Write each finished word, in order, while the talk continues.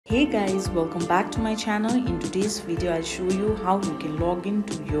Hey guys, welcome back to my channel. In today's video I'll show you how you can log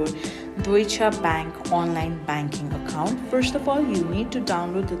into your Deutsche Bank online banking account. First of all, you need to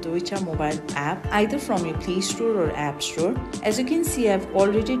download the Deutsche mobile app either from your Play Store or App Store. As you can see, I've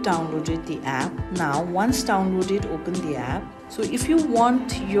already downloaded the app. Now once downloaded, open the app. So if you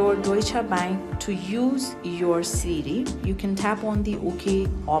want your Deutsche Bank to use your Siri, you can tap on the OK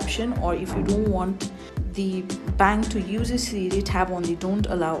option, or if you don't want the bank to use a Siri, tap on the don't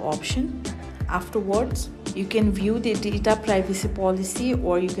allow option. Afterwards, you can view the data privacy policy,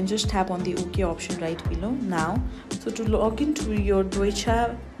 or you can just tap on the OK option right below. Now, so to log into your Deutsche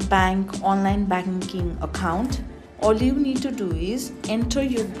Bank online banking account, all you need to do is enter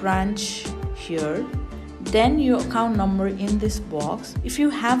your branch here, then your account number in this box. If you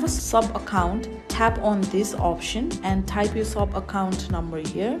have a sub account, tap on this option and type your sub account number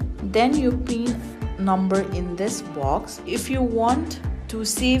here, then your PIN number in this box. If you want to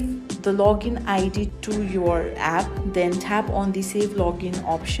save the login ID to your app, then tap on the save login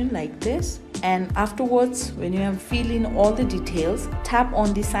option like this, and afterwards, when you have filled in all the details, tap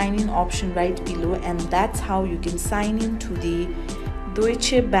on the sign in option right below, and that's how you can sign in to the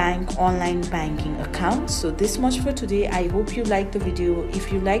Deutsche Bank online banking account. So this much for today. I hope you liked the video.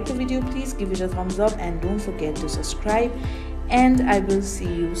 If you like the video, please give it a thumbs up and don't forget to subscribe, and I will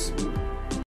see you soon.